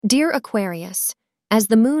Dear Aquarius, as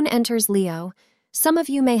the moon enters Leo, some of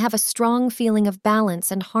you may have a strong feeling of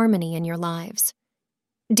balance and harmony in your lives.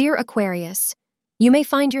 Dear Aquarius, you may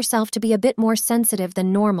find yourself to be a bit more sensitive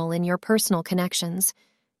than normal in your personal connections,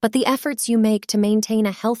 but the efforts you make to maintain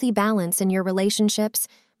a healthy balance in your relationships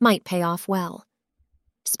might pay off well.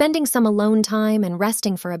 Spending some alone time and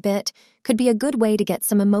resting for a bit could be a good way to get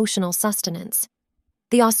some emotional sustenance.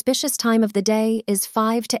 The auspicious time of the day is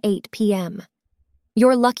 5 to 8 p.m.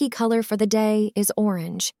 Your lucky color for the day is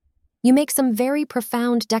orange. You make some very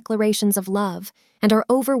profound declarations of love and are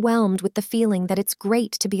overwhelmed with the feeling that it's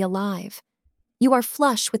great to be alive. You are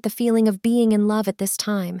flush with the feeling of being in love at this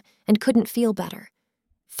time and couldn't feel better.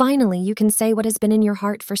 Finally, you can say what has been in your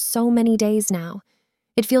heart for so many days now.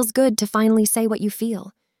 It feels good to finally say what you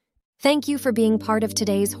feel. Thank you for being part of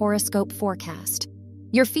today's horoscope forecast.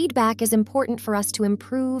 Your feedback is important for us to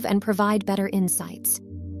improve and provide better insights.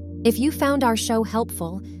 If you found our show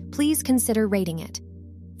helpful, please consider rating it.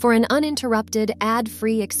 For an uninterrupted,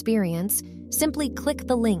 ad-free experience, simply click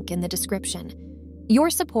the link in the description.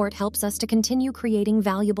 Your support helps us to continue creating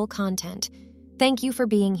valuable content. Thank you for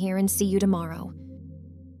being here and see you tomorrow.